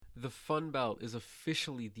The Fun Belt is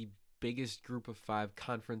officially the biggest Group of Five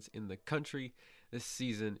conference in the country. This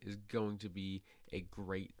season is going to be a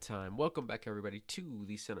great time. Welcome back, everybody, to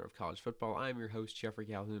the Center of College Football. I'm your host, Jeffrey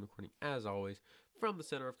Calhoun, recording, as always, from the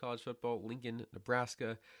Center of College Football, Lincoln,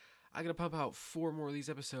 Nebraska. I'm going to pump out 4 more of these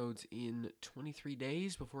episodes in 23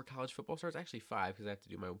 days before college football starts. Actually, 5, because I have to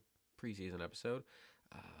do my preseason episode.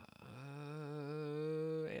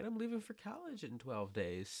 And I'm leaving for college in 12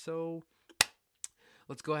 days. So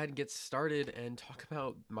let's go ahead and get started and talk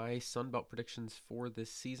about my Sun Belt predictions for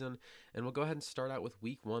this season. And we'll go ahead and start out with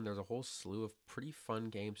week 1. There's a whole slew of pretty fun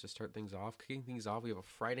games to start things off. Kicking things off, we have a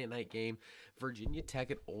Friday night game, Virginia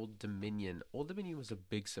Tech at Old Dominion. Old Dominion was a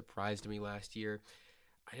big surprise to me last year.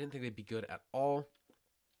 I didn't think they'd be good at all.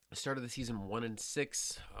 Started the season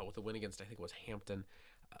 1-6 with a win against, I think it was Hampton.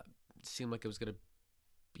 It seemed like it was going to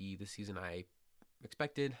be the season I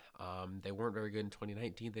expected. They weren't very good in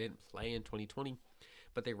 2019. They didn't play in 2020,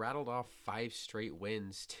 but they rattled off 5 straight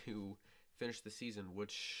wins to finish the season,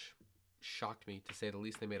 which shocked me, to say the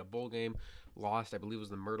least. They made a bowl game, lost, I believe it was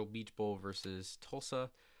the Myrtle Beach Bowl versus Tulsa,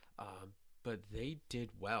 but they did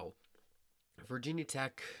well. Virginia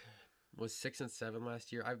Tech was 6-7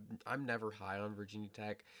 last year. I'm never high on Virginia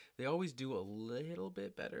Tech. They always do a little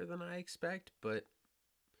bit better than I expect, but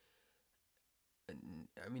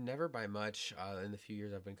I mean, never by much in the few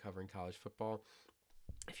years I've been covering college football.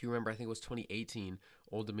 If you remember, I think it was 2018,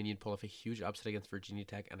 Old Dominion pulled off a huge upset against Virginia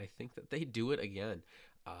Tech, and I think that they do it again.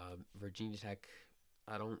 Virginia Tech,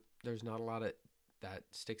 there's not a lot that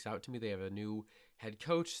sticks out to me. They have a new head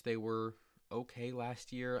coach. They were okay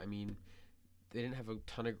last year. I mean, they didn't have a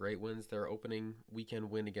ton of great wins. Their opening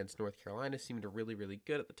weekend win against North Carolina seemed really, really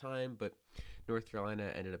good at the time, but North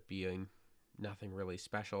Carolina ended up being nothing really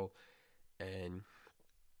special. And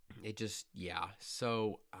it just,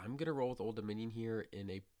 So I'm going to roll with Old Dominion here in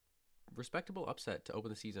a respectable upset to open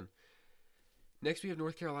the season. Next, we have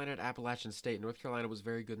North Carolina at Appalachian State. North Carolina was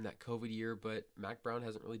very good in that COVID year, but Mac Brown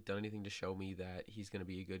hasn't really done anything to show me that he's going to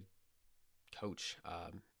be a good coach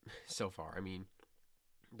so far. I mean,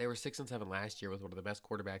 they were 6-7 last year with one of the best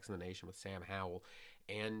quarterbacks in the nation with Sam Howell,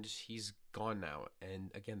 and he's gone now. And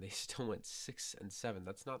again, they still went 6-7.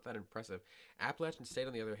 That's not that impressive. Appalachian State,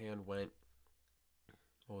 on the other hand, went,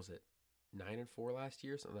 9-4 last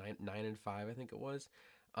year? So 9-5, I think it was.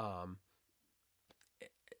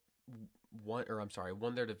 Won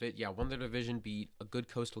their division, beat a good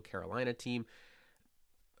Coastal Carolina team.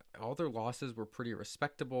 All their losses were pretty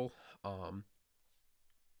respectable.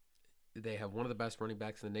 They have one of the best running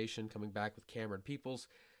backs in the nation coming back with Cameron Peoples.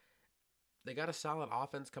 They got a solid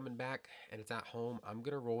offense coming back, and it's at home. I'm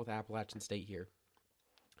going to roll with Appalachian State here.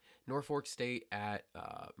 Norfolk State at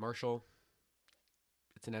Marshall.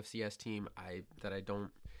 It's an FCS team that I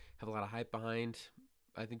don't have a lot of hype behind.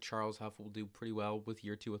 I think Charles Huff will do pretty well with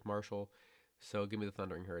year 2 with Marshall, so give me the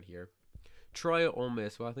Thundering Herd here. Troy at Ole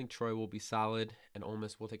Miss. Well, I think Troy will be solid, and Ole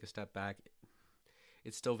Miss will take a step back.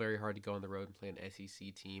 It's still very hard to go on the road and play an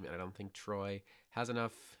SEC team, and I don't think Troy has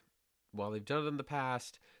enough, while they've done it in the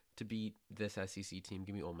past, to beat this SEC team.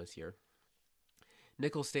 Give me Ole Miss here.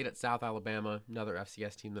 Nicholls State at South Alabama, another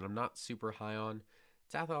FCS team that I'm not super high on.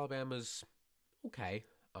 South Alabama's okay.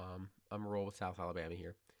 I'm going to roll with South Alabama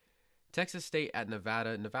here. Texas State at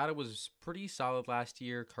Nevada. Nevada was pretty solid last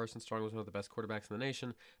year. Carson Strong was one of the best quarterbacks in the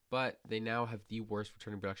nation, but they now have the worst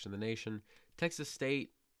returning production in the nation. Texas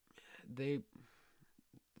State, they're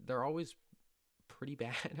always pretty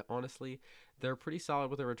bad, honestly. They're pretty solid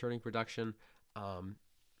with their returning production,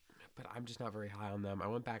 but I'm just not very high on them. I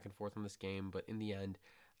went back and forth on this game, but in the end,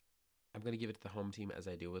 I'm going to give it to the home team as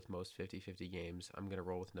I do with most 50-50 games. I'm going to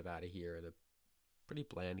roll with Nevada here in a pretty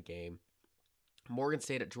bland game. Morgan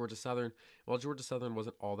State at Georgia Southern. While Georgia Southern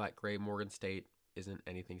wasn't all that great, Morgan State isn't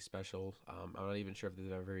anything special. I'm not even sure if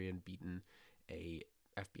they've ever even beaten a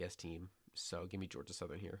FBS team, so give me Georgia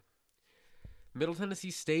Southern here. Middle Tennessee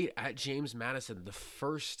State at James Madison, the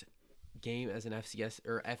first game as an FCS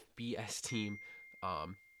or FBS team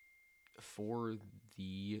for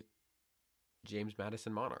the James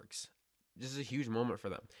Madison Monarchs. This is a huge moment for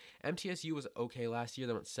them. MTSU was okay last year.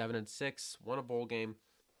 They went 7-6, won a bowl game,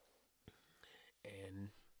 and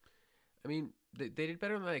I mean they did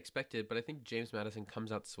better than I expected. But I think James Madison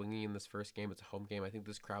comes out swinging in this first game. It's a home game. I think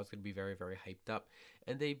this crowd's going to be very, very hyped up,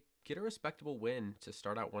 and they get a respectable win to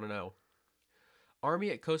start out 1-0.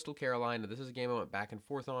 Army at Coastal Carolina. This is a game I went back and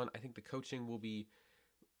forth on. I think the coaching will be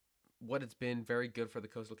what it's been, very good for the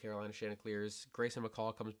Coastal Carolina Chanticleers. Grayson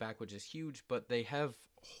McCall comes back, which is huge, but they have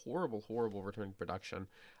horrible returning production.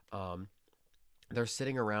 They're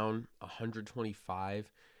sitting around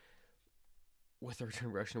 125 with their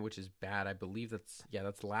return production, which is bad. I believe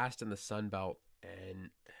that's last in the Sun Belt, and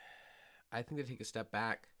I think they take a step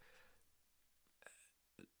back.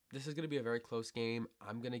 This is going to be a very close game.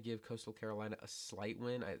 I'm going to give Coastal Carolina a slight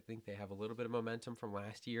win. I think they have a little bit of momentum from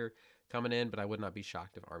last year coming in, but I would not be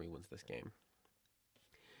shocked if Army wins this game.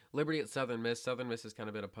 Liberty at Southern Miss. Southern Miss has kind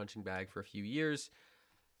of been a punching bag for a few years.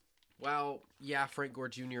 Well, yeah, Frank Gore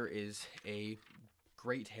Jr. is a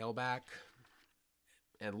great tailback,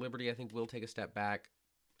 and Liberty, I think, will take a step back.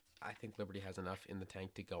 I think Liberty has enough in the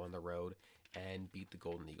tank to go on the road and beat the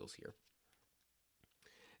Golden Eagles here.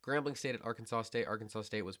 Grambling State at Arkansas State. Arkansas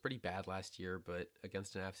State was pretty bad last year, but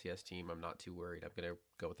against an FCS team, I'm not too worried. I'm going to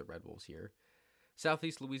go with the Red Wolves here.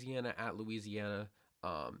 Southeast Louisiana at Louisiana.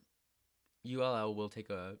 ULL will take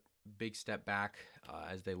a big step back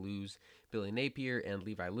as they lose Billy Napier and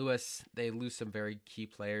Levi Lewis. They lose some very key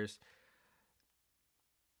players.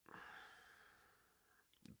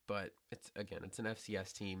 But it's an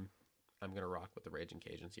FCS team. I'm going to rock with the Raging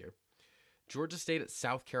Cajuns here. Georgia State at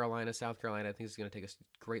South Carolina. South Carolina, I think, is going to take a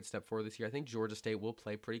great step forward this year. I think Georgia State will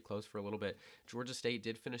play pretty close for a little bit. Georgia State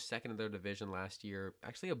did finish second in their division last year,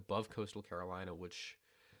 actually above Coastal Carolina, which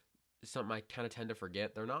is something I kind of tend to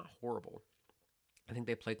forget. They're not horrible. I think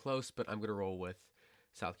they play close, but I'm going to roll with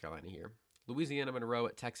South Carolina here. Louisiana Monroe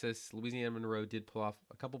at Texas. Louisiana Monroe did pull off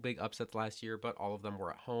a couple big upsets last year, but all of them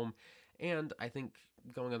were at home. And I think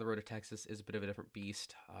going on the road to Texas is a bit of a different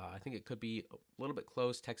beast. I think it could be a little bit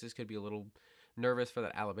close. Texas could be a little nervous for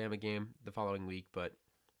that Alabama game the following week, but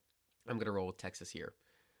I'm going to roll with Texas here.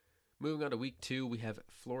 Moving on to week 2, we have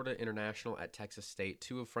Florida International at Texas State,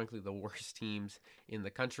 two of, frankly, the worst teams in the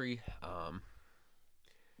country.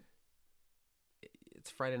 It's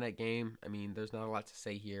a Friday night game. I mean, there's not a lot to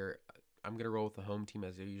say here. I'm going to roll with the home team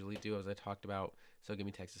as I usually do, as I talked about, so give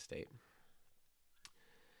me Texas State.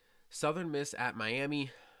 Southern Miss at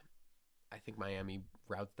Miami. I think Miami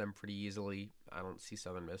routs them pretty easily. I don't see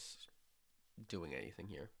Southern Miss doing anything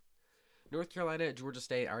here. North Carolina at Georgia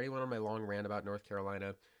State. I already went on my long rant about North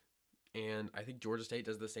Carolina, and I think Georgia State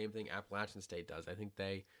does the same thing Appalachian State does. I think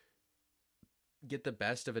they get the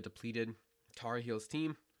best of a depleted Tar Heels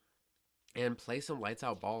team and play some lights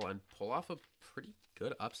out ball and pull off a pretty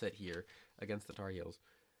good upset here against the Tar Heels.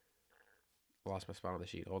 Lost my spot on the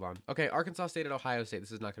sheet. Hold on. Okay, Arkansas State at Ohio State.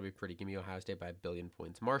 This is not going to be pretty. Give me Ohio State by 1 billion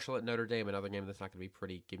points. Marshall at Notre Dame. Another game that's not going to be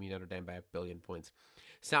pretty. Give me Notre Dame by 1 billion points.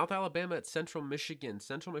 South Alabama at Central Michigan.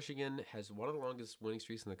 Central Michigan has one of the longest winning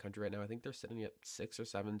streaks in the country right now. I think they're sitting at 6 or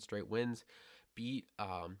 7 straight wins. Beat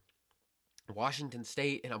Washington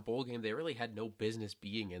State in a bowl game they really had no business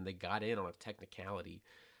being in. They got in on a technicality.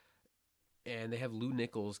 And they have Lou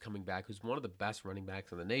Nichols coming back, who's one of the best running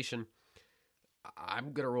backs in the nation.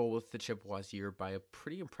 I'm going to roll with the Chippewas here by a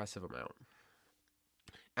pretty impressive amount.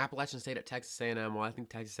 Appalachian State at Texas A&M. Well, I think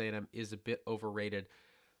Texas A&M is a bit overrated.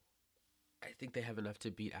 I think they have enough to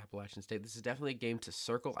beat Appalachian State. This is definitely a game to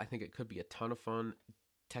circle. I think it could be a ton of fun.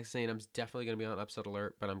 Texas A&M is definitely going to be on upset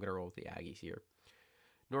alert, but I'm going to roll with the Aggies here.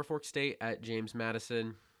 Norfolk State at James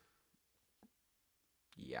Madison.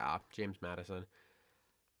 Yeah, James Madison.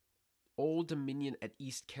 Old Dominion at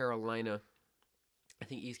East Carolina. I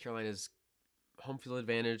think East Carolina's home field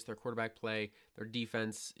advantage, their quarterback play, their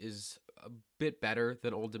defense is a bit better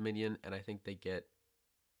than Old Dominion, and I think they get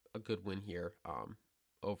a good win here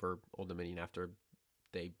over Old Dominion after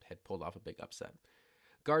they had pulled off a big upset.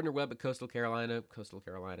 Gardner-Webb at Coastal Carolina.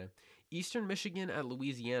 Eastern Michigan at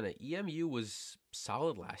Louisiana. EMU was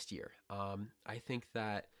solid last year. I think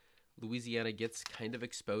that Louisiana gets kind of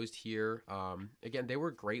exposed here. Again, they were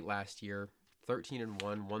great last year,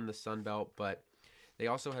 13-1, won the Sun Belt, but they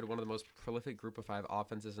also had one of the most prolific Group of 5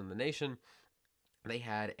 offenses in the nation. They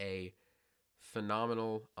had a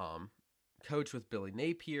phenomenal coach with Billy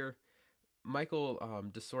Napier. Michael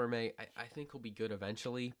Desorme, I think will be good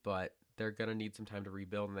eventually, but they're going to need some time to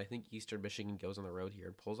rebuild, and I think Eastern Michigan goes on the road here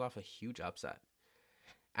and pulls off a huge upset.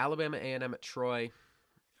 Alabama A&M at Troy.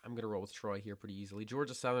 I'm going to roll with Troy here pretty easily.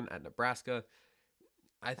 Georgia Southern at Nebraska.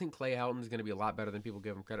 I think Clay Helton is going to be a lot better than people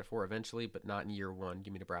give him credit for eventually, but not in year one.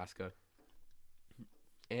 Give me Nebraska.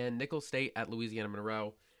 And Nicholls State at Louisiana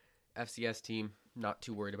Monroe. FCS team, not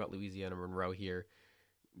too worried about Louisiana Monroe here.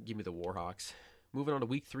 Give me the Warhawks. Moving on to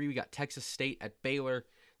week 3, we got Texas State at Baylor.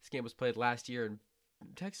 This game was played last year, and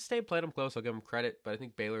Texas State played them close. I'll give them credit, but I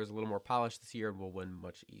think Baylor is a little more polished this year and will win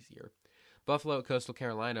much easier. Buffalo at Coastal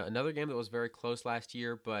Carolina. Another game that was very close last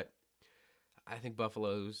year, but I think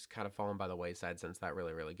Buffalo's kind of fallen by the wayside since that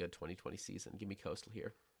really, really good 2020 season. Give me Coastal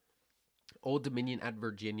here. Old Dominion at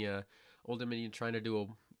Virginia. Old Dominion trying to do a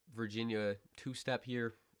Virginia two-step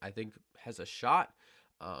here, I think has a shot.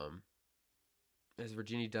 As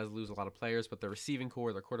Virginia does lose a lot of players, but their receiving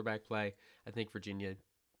core, their quarterback play, I think Virginia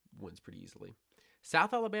wins pretty easily.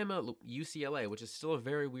 South Alabama, UCLA, which is still a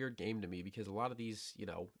very weird game to me because a lot of these,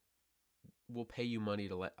 will pay you money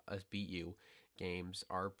to let us beat you games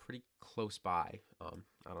are pretty close by.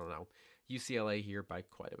 I don't know. UCLA here by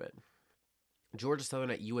quite a bit. Georgia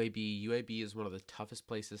Southern at UAB. UAB is one of the toughest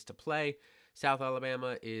places to play. Not South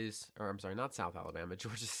Alabama.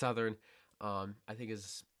 Georgia Southern, I think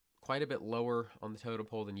is quite a bit lower on the totem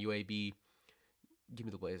pole than UAB. Give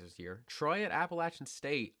me the Blazers here. Troy at Appalachian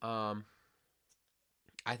State. I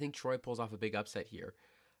think Troy pulls off a big upset here.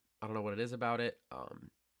 I don't know what it is about it.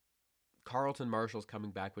 Carlton Marshall's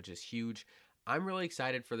coming back, which is huge. I'm really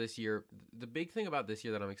excited for this year. The big thing about this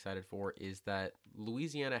year that I'm excited for is that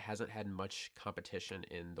Louisiana hasn't had much competition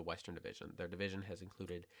in the Western Division. Their division has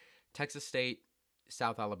included Texas State,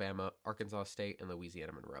 South Alabama, Arkansas State, and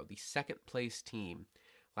Louisiana Monroe. The second place team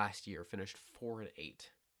last year finished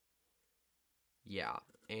 4-8. Yeah,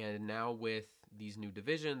 and now with these new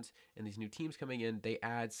divisions and these new teams coming in, they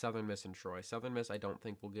add Southern Miss and Troy. Southern Miss, I don't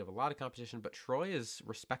think will give a lot of competition, but Troy is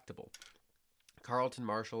respectable. Carlton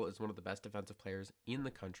Marshall is one of the best defensive players in the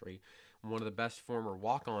country, one of the best former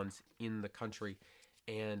walk-ons in the country,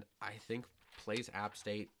 and I think plays App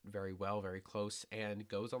State very well, very close, and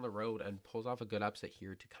goes on the road and pulls off a good upset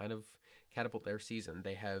here to kind of catapult their season.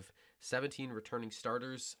 They have 17 returning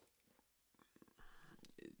starters.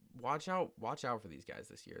 Watch out for these guys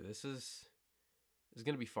this year. This is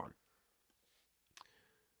going to be fun.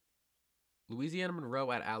 Louisiana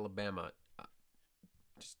Monroe at Alabama.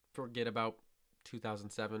 Just forget about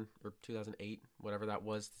 2007 or 2008, whatever that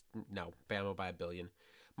was. No, Bama by a billion.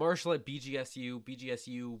 Marshall at BGSU.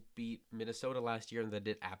 BGSU beat Minnesota last year and they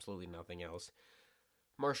did absolutely nothing else.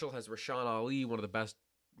 Marshall has Rashawn Ali, one of the best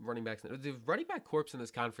running backs. The running back corps in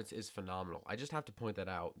this conference is phenomenal. I just have to point that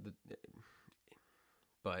out.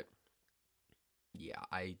 But, yeah,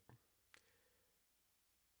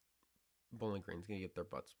 Bowling Green's going to get their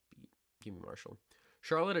butts beat. Give me Marshall.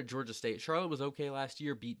 Charlotte at Georgia State. Charlotte was okay last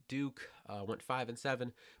year, beat Duke, went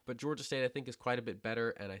 5-7, but Georgia State I think is quite a bit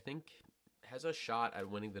better, and I think has a shot at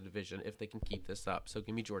winning the division if they can keep this up. So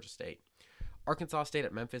give me Georgia State. Arkansas State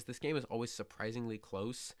at Memphis. This game is always surprisingly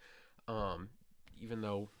close, even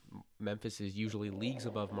though Memphis is usually leagues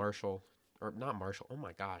above Marshall. Or not Marshall. Oh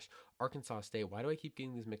my gosh. Arkansas State. Why do I keep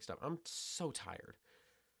getting these mixed up? I'm so tired.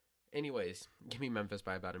 Anyways, give me Memphis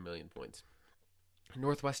by about 1 million points.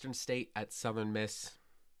 Northwestern State at Southern Miss.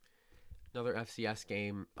 Another FCS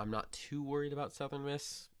game. I'm not too worried about Southern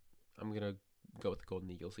Miss. I'm going to go with the Golden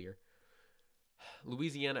Eagles here.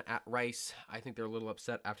 Louisiana at Rice. I think they're a little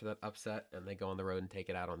upset after that upset, and they go on the road and take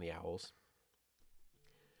it out on the Owls.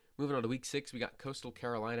 Moving on to Week 6, we got Coastal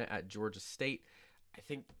Carolina at Georgia State. I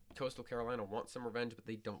think Coastal Carolina wants some revenge, but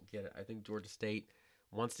they don't get it. I think Georgia State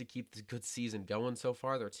wants to keep this good season going so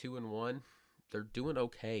far. They're 2-1. They're doing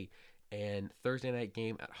okay. And Thursday night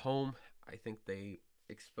game at home, I think they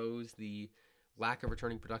expose the lack of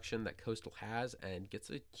returning production that Coastal has and gets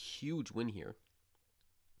a huge win here.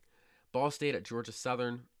 Ball State at Georgia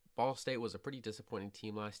Southern. Ball State was a pretty disappointing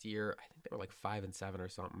team last year. I think they were like 5-7 or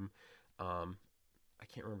something. I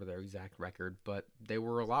can't remember their exact record, but they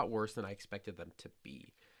were a lot worse than I expected them to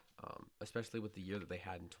be, especially with the year that they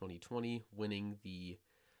had in 2020, winning the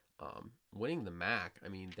MAC. I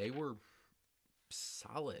mean, they were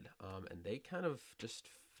solid, and they kind of just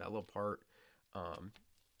fell apart.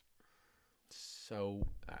 So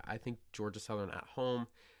I think Georgia Southern at home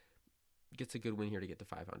gets a good win here to get to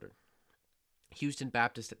 500. Houston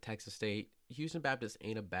Baptist at Texas State. Houston Baptist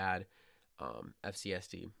ain't a bad FCS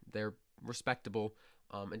team. They're respectable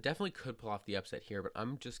and definitely could pull off the upset here, but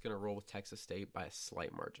I'm just going to roll with Texas State by a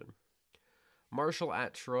slight margin. Marshall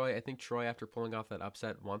at Troy. I think Troy, after pulling off that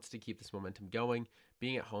upset, wants to keep this momentum going.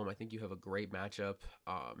 Being at home, I think you have a great matchup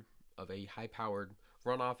of a high-powered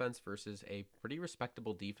run offense versus a pretty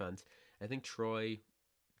respectable defense. I think Troy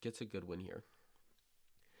gets a good win here.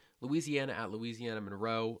 Louisiana at Louisiana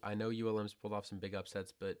Monroe. I know ULM's pulled off some big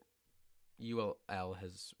upsets, but ULL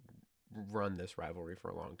has run this rivalry for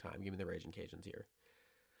a long time. Give me the Raging Cajuns here.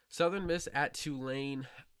 Southern Miss at Tulane.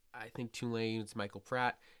 I think Tulane's Michael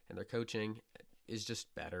Pratt and their coaching is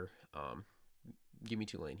just better. Give me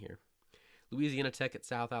Tulane here. Louisiana Tech at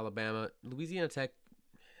South Alabama. Louisiana Tech,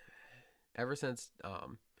 ever since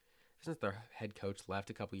their head coach left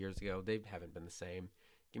a couple years ago, they haven't been the same.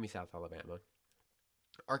 Give me South Alabama.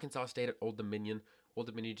 Arkansas State at Old Dominion. Old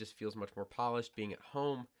Dominion just feels much more polished. Being at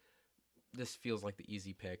home, this feels like the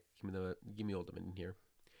easy pick. Give me Old Dominion here.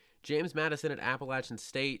 James Madison at Appalachian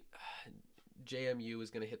State. JMU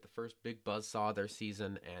is going to hit the first big buzzsaw of their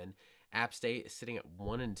season, and App State is sitting at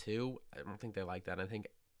 1-2. I don't think they like that. I think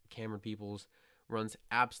Cameron Peoples runs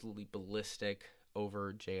absolutely ballistic.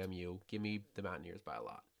 over JMU. Give me the Mountaineers by a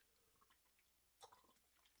lot.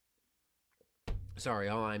 Sorry,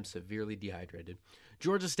 I'm severely dehydrated.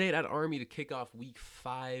 Georgia State at Army to kick off week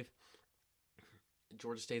 5.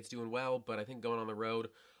 Georgia State's doing well, but I think going on the road,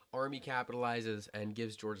 Army capitalizes and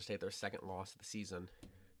gives Georgia State their second loss of the season.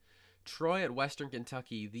 Troy at Western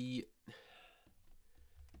Kentucky. The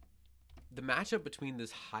matchup between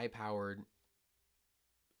this high-powered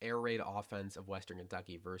air raid offense of Western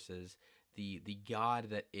Kentucky versus the god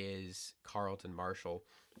that is Carlton Martial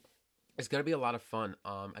is going to be a lot of fun.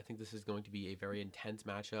 I think this is going to be a very intense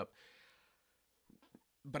matchup.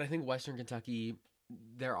 But I think Western Kentucky,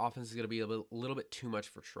 their offense is going to be a little bit too much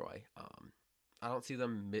for Troy. I don't see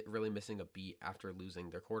them really missing a beat after losing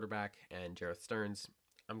their quarterback and Jarrett Stearns.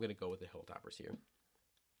 I'm going to go with the Hilltoppers here.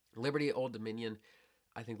 Liberty at Old Dominion.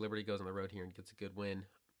 I think Liberty goes on the road here and gets a good win.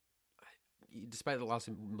 Despite the loss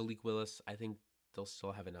of Malik Willis, I think they'll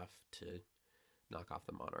still have enough to knock off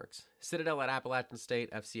the Monarchs. Citadel at Appalachian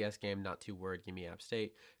State. FCS game, not too worried. Give me App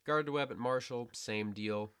State. Gardner-Webb at Marshall. Same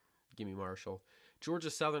deal. Give me Marshall.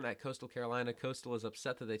 Georgia Southern at Coastal Carolina. Coastal is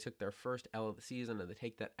upset that they took their first L of the season and they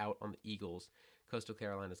take that out on the Eagles. Coastal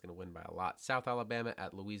Carolina is going to win by a lot. South Alabama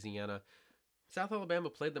at Louisiana. South Alabama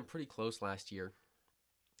played them pretty close last year,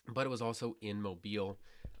 but it was also in Mobile.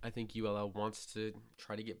 I think ULL wants to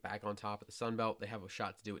try to get back on top of the Sun Belt. They have a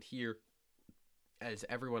shot to do it here, as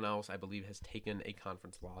everyone else, I believe, has taken a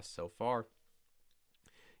conference loss so far.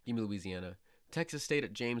 Give me Louisiana. Texas State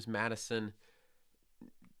at James Madison.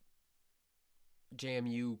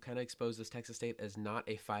 JMU kind of exposes Texas State as not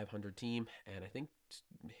a 500 team, and I think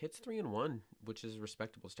hits 3-1, which is a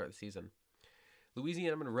respectable start of the season.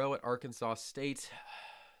 Louisiana Monroe at Arkansas State.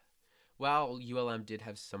 While ULM did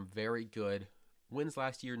have some very good wins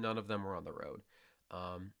last year, none of them were on the road.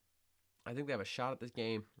 I think they have a shot at this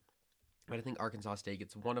game, but I think Arkansas State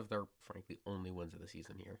gets one of their, frankly, only wins of the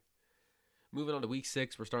season here. Moving on to week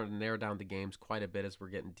 6, we're starting to narrow down the games quite a bit as we're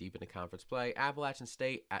getting deep into conference play. Appalachian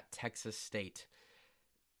State at Texas State.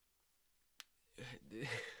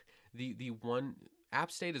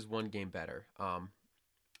 App State is one game better,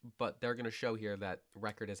 but they're going to show here that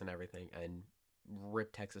record isn't everything and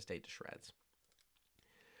rip Texas State to shreds.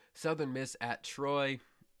 Southern Miss at Troy.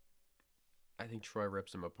 I think Troy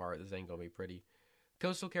rips them apart. This ain't going to be pretty.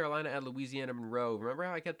 Coastal Carolina at Louisiana Monroe. Remember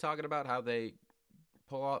how I kept talking about how they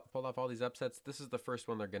pull off all these upsets? This is the first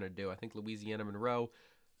one they're going to do. I think Louisiana Monroe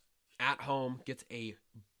at home gets a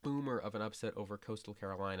boomer of an upset over Coastal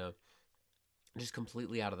Carolina, just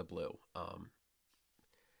completely out of the blue.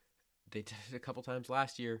 They did it a couple times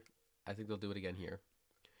last year. I think they'll do it again here.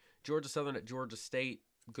 Georgia Southern at Georgia State.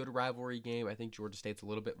 Good rivalry game. I think Georgia State's a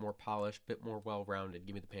little bit more polished, bit more well-rounded.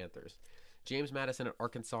 Give me the Panthers. James Madison at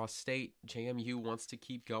Arkansas State. JMU wants to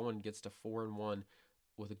keep going, gets to 4-1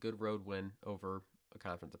 with a good road win over a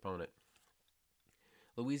conference opponent.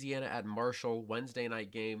 Louisiana at Marshall. Wednesday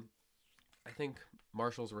night game. I think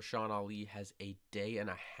Marshall's Rashawn Ali has a day and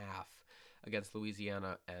a half against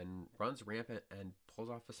Louisiana and runs rampant and pulls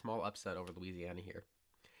off a small upset over Louisiana here.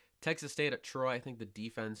 Texas State at Troy. I think the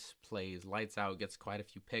defense plays lights out, gets quite a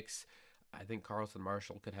few picks. I think Carlton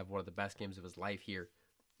Martial could have one of the best games of his life here.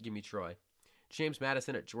 Give me Troy. James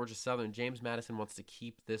Madison at Georgia Southern. James Madison wants to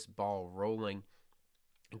keep this ball rolling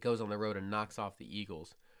and goes on the road and knocks off the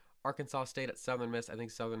Eagles. Arkansas State at Southern Miss. I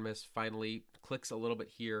think Southern Miss finally clicks a little bit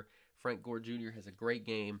here. Frank Gore Jr. has a great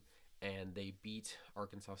game, and they beat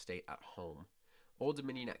Arkansas State at home. Old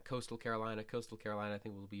Dominion at Coastal Carolina. Coastal Carolina, I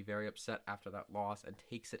think, will be very upset after that loss and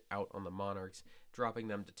takes it out on the Monarchs, dropping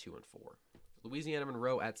them to 2-4. Louisiana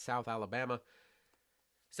Monroe at South Alabama.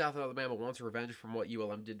 South Alabama wants revenge from what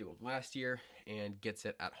ULM did to them last year and gets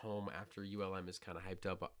it at home after ULM is kind of hyped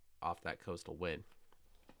up off that Coastal win.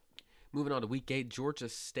 Moving on to week 8, Georgia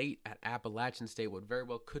State at Appalachian State, what very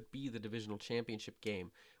well could be the divisional championship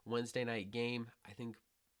game. Wednesday night game. I think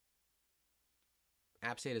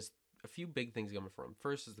App State has a few big things going for him.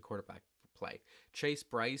 First is the quarterback play. Chase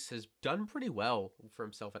Bryce has done pretty well for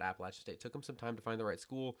himself at Appalachian State. Took him some time to find the right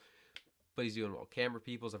school, but he's doing well. Cameron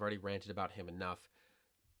Peoples, I've already ranted about him enough.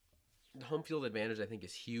 The home field advantage, I think,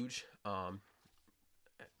 is huge. I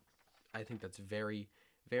think that's very,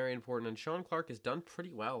 very important. And Sean Clark has done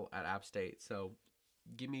pretty well at App State, so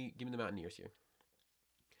give me the Mountaineers here.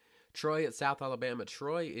 Troy at South Alabama.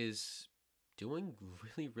 Troy is doing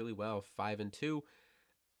really, really well. 5-2.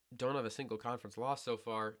 Don't have a single conference loss so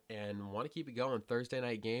far and want to keep it going. Thursday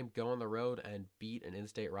night game, go on the road and beat an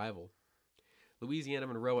in-state rival. Louisiana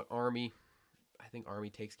Monroe at Army. I think Army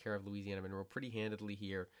takes care of Louisiana Monroe pretty handedly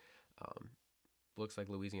here. Looks like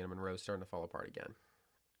Louisiana Monroe is starting to fall apart again.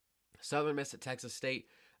 Southern Miss at Texas State.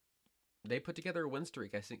 they put together a win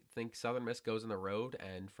streak. I think Southern Miss goes on the road,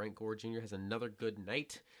 and Frank Gore Jr. has another good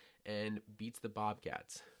night and beats the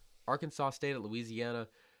Bobcats. Arkansas State at Louisiana.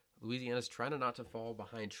 Louisiana's trying not to fall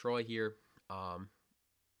behind Troy here,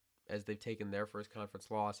 as they've taken their first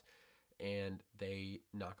conference loss, and they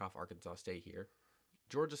knock off Arkansas State here.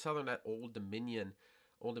 Georgia Southern at Old Dominion.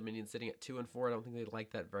 Old Dominion sitting at 2-4. I don't think they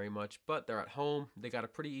like that very much, but they're at home. They got a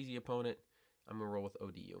pretty easy opponent. I'm going to roll with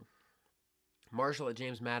ODU. Marshall at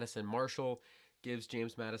James Madison. Marshall gives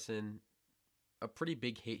James Madison a pretty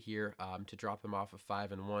big hit here to drop them off of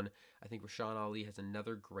 5-1. I think Rashawn Ali has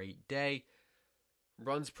another great day.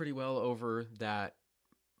 Runs pretty well over that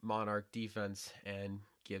Monarch defense and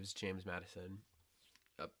gives James Madison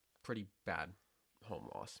a pretty bad home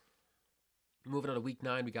loss. Moving on to week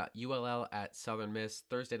 9, we got ULL at Southern Miss.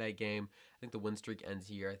 Thursday night game. I think the win streak ends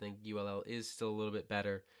here. I think ULL is still a little bit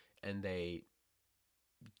better, and they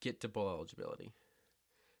get to bowl eligibility.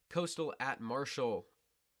 Coastal at Marshall.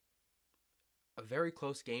 A very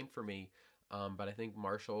close game for me, but I think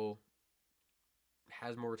Marshall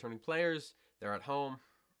has more returning players. They're at home,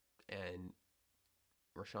 and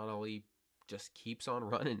Rashawn Ali just keeps on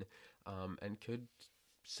running and could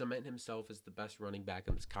cement himself as the best running back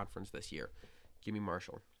in this conference this year. Give me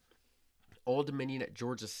Marshall. Old Dominion at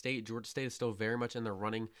Georgia State. Georgia State is still very much in the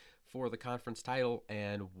running for the conference title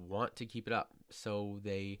and want to keep it up. So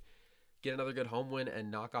they get another good home win and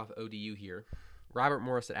knock off ODU here. Robert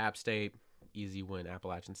Morris at App State. Easy win,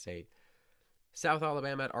 Appalachian State. South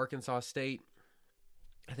Alabama at Arkansas State.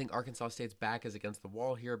 I think Arkansas State's back is against the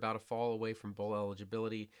wall here, about a fall away from bowl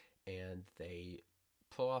eligibility, and they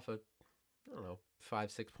pull off a,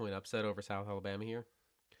 5-6 point upset over South Alabama here.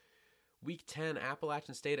 Week 10,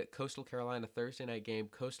 Appalachian State at Coastal Carolina, Thursday night game.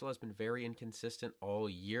 Coastal has been very inconsistent all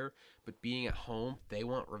year, but being at home, they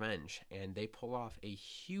want revenge, and they pull off a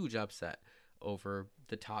huge upset over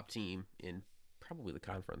the top team in probably the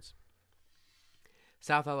conference.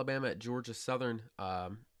 South Alabama at Georgia Southern.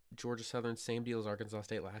 Georgia Southern, same deal as Arkansas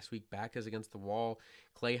State last week. Back is against the wall.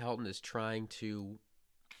 Clay Helton is trying to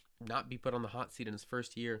not be put on the hot seat in his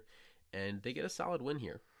first year, and they get a solid win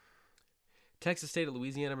here. Texas State at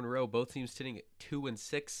Louisiana Monroe, both teams sitting at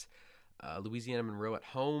 2-6. Louisiana Monroe at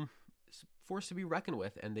home is forced to be reckoned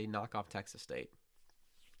with, and they knock off Texas State.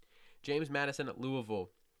 James Madison at Louisville.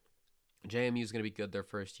 JMU is going to be good their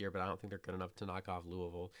first year, but I don't think they're good enough to knock off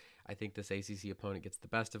Louisville. I think this ACC opponent gets the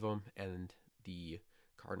best of them, and the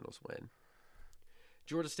Cardinals win.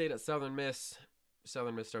 Georgia State at Southern Miss.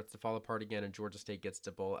 Southern Miss starts to fall apart again, and Georgia State gets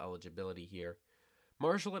to bowl eligibility here.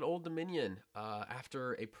 Marshall at Old Dominion.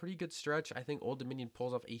 After a pretty good stretch, I think Old Dominion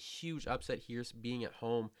pulls off a huge upset here, being at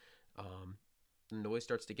home. The noise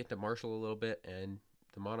starts to get to Marshall a little bit, and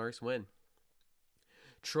the Monarchs win.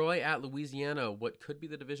 Troy at Louisiana, what could be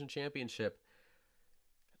the division championship.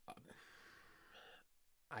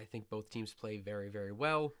 I think both teams play very, very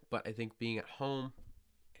well, but I think being at home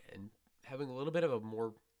and having a little bit of a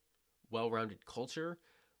more well-rounded culture,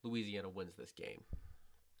 Louisiana wins this game.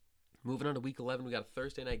 Moving on to Week 11, we got a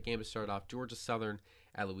Thursday night game to start off. Georgia Southern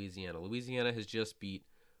at Louisiana. Louisiana has just beat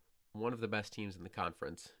one of the best teams in the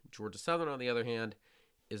conference. Georgia Southern, on the other hand,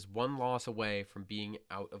 is one loss away from being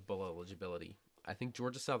out of bowl eligibility. I think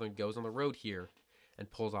Georgia Southern goes on the road here and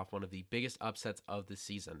pulls off one of the biggest upsets of the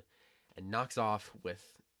season and knocks off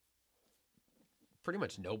with pretty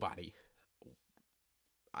much nobody.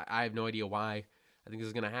 I have no idea why I think this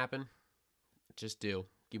is going to happen. Just do.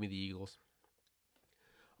 Give me the Eagles.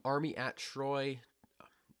 Army at Troy.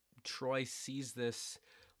 Troy sees this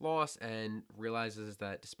loss and realizes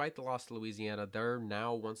that despite the loss to Louisiana, they're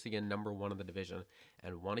now once again number one in the division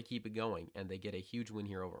and want to keep it going, and they get a huge win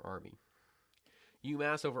here over Army.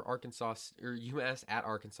 UMass over Arkansas, or UMass at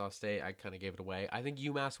Arkansas State. I kind of gave it away. I think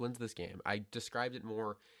UMass wins this game. I described it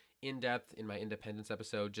more in depth in my Independence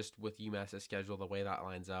episode, just with UMass's schedule, the way that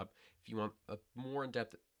lines up. If you want a more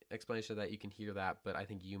in-depth explanation of that, you can hear that, but I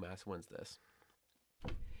think UMass wins this.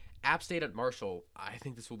 App State at Marshall. I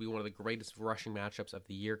think this will be one of the greatest rushing matchups of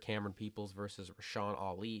the year. Cameron Peoples versus Rashawn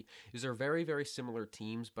Ali. These are very, very similar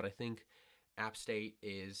teams, but I think App State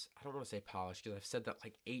is, I don't want to say polished because I've said that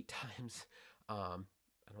like 8 times.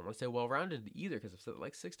 I don't want to say well-rounded either because I've said it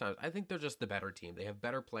like 6 times. I think they're just the better team. They have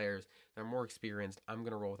better players. They're more experienced. I'm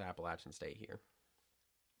going to roll with Appalachian State here.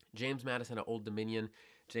 James Madison at Old Dominion.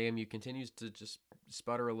 JMU continues to just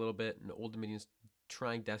sputter a little bit, and Old Dominion's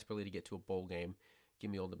trying desperately to get to a bowl game. Give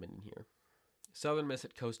me Old Dominion here. Southern Miss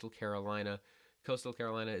at Coastal Carolina. Coastal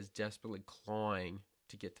Carolina is desperately clawing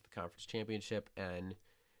to get to the conference championship and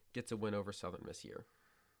gets a win over Southern Miss here.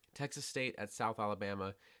 Texas State at South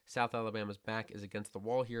Alabama. South Alabama's back is against the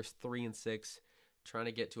wall here. It's 3-6. trying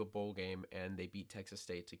to get to a bowl game, and they beat Texas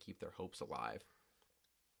State to keep their hopes alive.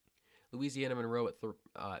 Louisiana Monroe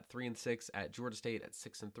at 3-6, at Georgia State at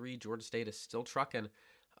 6-3. Georgia State is still trucking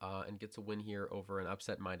and gets a win here over an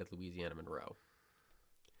upset-minded Louisiana Monroe.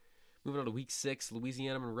 Moving on to Week 6,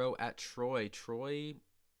 Louisiana Monroe at Troy. Troy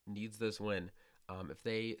needs this win. If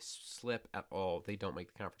they slip at all, they don't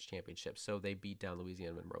make the conference championship, so they beat down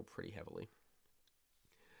Louisiana Monroe pretty heavily.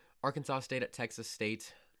 Arkansas State at Texas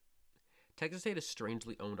State. Texas State has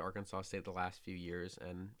strangely owned Arkansas State the last few years,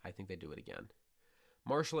 and I think they do it again.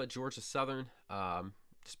 Marshall at Georgia Southern.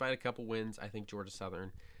 Despite a couple wins, I think Georgia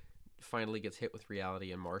Southern finally gets hit with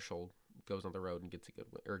reality, and Marshall goes on the road and gets a good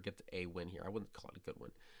win, or gets a win here. I wouldn't call it a good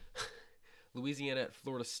win. Louisiana at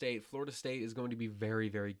Florida State. Florida State is going to be very,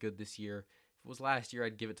 very good this year. If it was last year,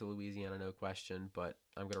 I'd give it to Louisiana, no question, but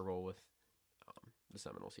I'm going to roll with the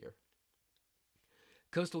Seminoles here.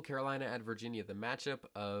 Coastal Carolina at Virginia. The matchup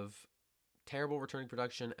of terrible returning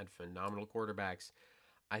production and phenomenal quarterbacks.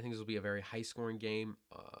 I think this will be a very high-scoring game,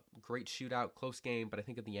 great shootout, close game, but I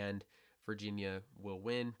think at the end, Virginia will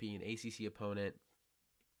win, be an ACC opponent.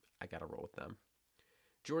 I got to roll with them.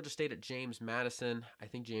 Georgia State at James Madison. I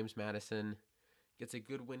think James Madison gets a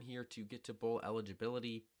good win here to get to bowl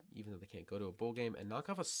eligibility, even though they can't go to a bowl game, and knock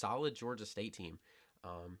off a solid Georgia State team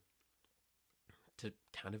to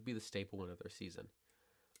kind of be the staple win of their season.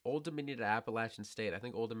 Old Dominion at Appalachian State. I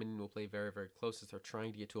think Old Dominion will play very, very close as they're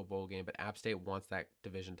trying to get to a bowl game, but App State wants that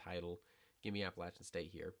division title. Give me Appalachian State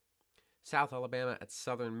here. South Alabama at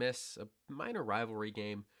Southern Miss. A minor rivalry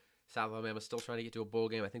game. South Alabama still trying to get to a bowl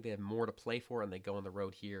game. I think they have more to play for, and they go on the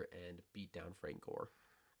road here and beat down Frank Gore.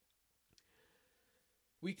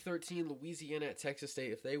 Week 13, Louisiana at Texas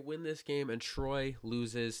State. If they win this game and Troy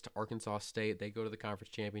loses to Arkansas State, they go to the conference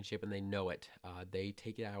championship, and they know it. They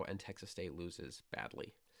take it out, and Texas State loses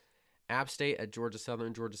badly. App State at Georgia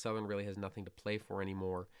Southern. Georgia Southern really has nothing to play for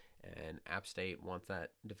anymore, and App State wants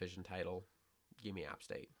that division title. Give me App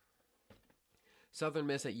State. Southern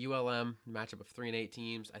Miss at ULM, matchup of 3-8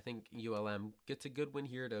 teams. I think ULM gets a good win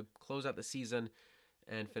here to close out the season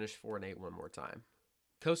and finish 4-8 one more time.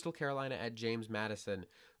 Coastal Carolina at James Madison.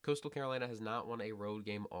 Coastal Carolina has not won a road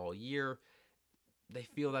game all year. They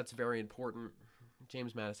feel that's very important.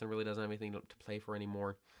 James Madison really doesn't have anything to play for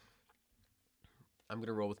anymore. I'm going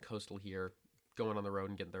to roll with Coastal here, going on the road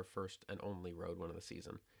and getting their first and only road win of the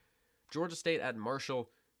season. Georgia State at Marshall.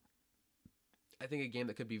 I think a game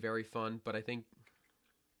that could be very fun, but I think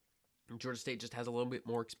Georgia State just has a little bit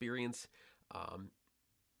more experience. I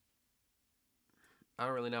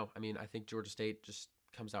don't really know. I mean, I think Georgia State just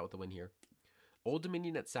comes out with the win here. Old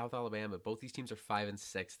Dominion at South Alabama. Both these teams are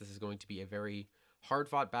 5-6. This is going to be a very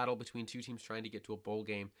hard-fought battle between two teams trying to get to a bowl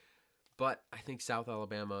game, but I think South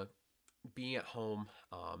Alabama, being at home,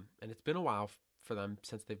 and it's been a while for them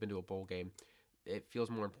since they've been to a bowl game, it feels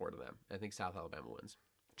more important to them. I think South Alabama wins.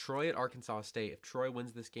 Troy at Arkansas State. If Troy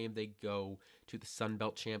wins this game, they go to the Sun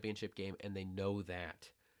Belt Championship game, and they know that.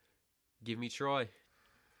 Give me Troy.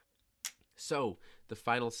 So, the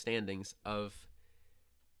final standings of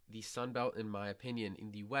the Sun Belt, in my opinion,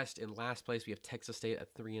 in the West, in last place, we have Texas State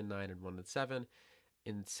at 3-9 and 1-7.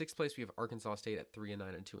 In sixth place, we have Arkansas State at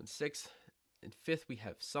 3-9 and 2-6. In fifth, we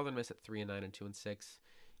have Southern Miss at 3-9 and 2-6.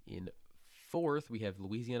 In fourth, we have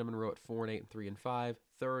Louisiana Monroe at 4-8 and 3-5.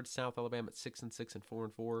 Third, South Alabama at 6-6 and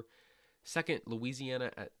 4-4. Second,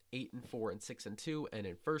 Louisiana at 8-4 and 6-2. And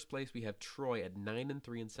in first place, we have Troy at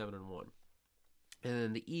 9-3 and 7-1. And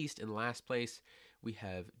in the East, in last place, we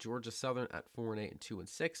have Georgia Southern at 4-8 and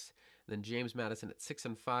 2-6. Then James Madison at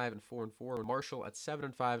 6-5 and 4-4. Marshall at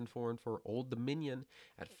 7-5 and 4-4. Old Dominion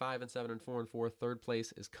at 5-7 and 4-4. Third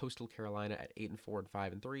place is Coastal Carolina at 8-4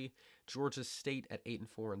 and 5-3. Georgia State at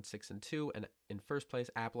 8-4 and 6-2. And in first place,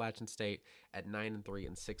 Appalachian State at 9-3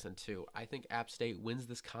 and 6-2. I think App State wins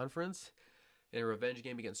this conference in a revenge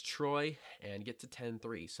game against Troy and get to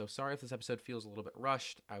 10-3. So sorry if this episode feels a little bit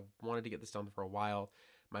rushed. I wanted to get this done for a while.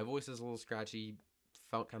 My voice is a little scratchy.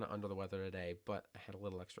 Felt kind of under the weather today, but I had a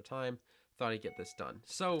little extra time. Thought I'd get this done.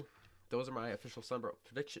 So those are my official Sun Belt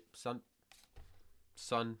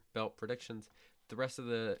predictions. The rest of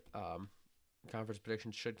the conference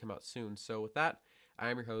predictions should come out soon. So with that, I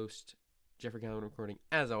am your host, Jeffrey Cowan, recording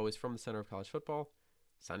as always from the Center of College Football,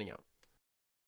 signing out.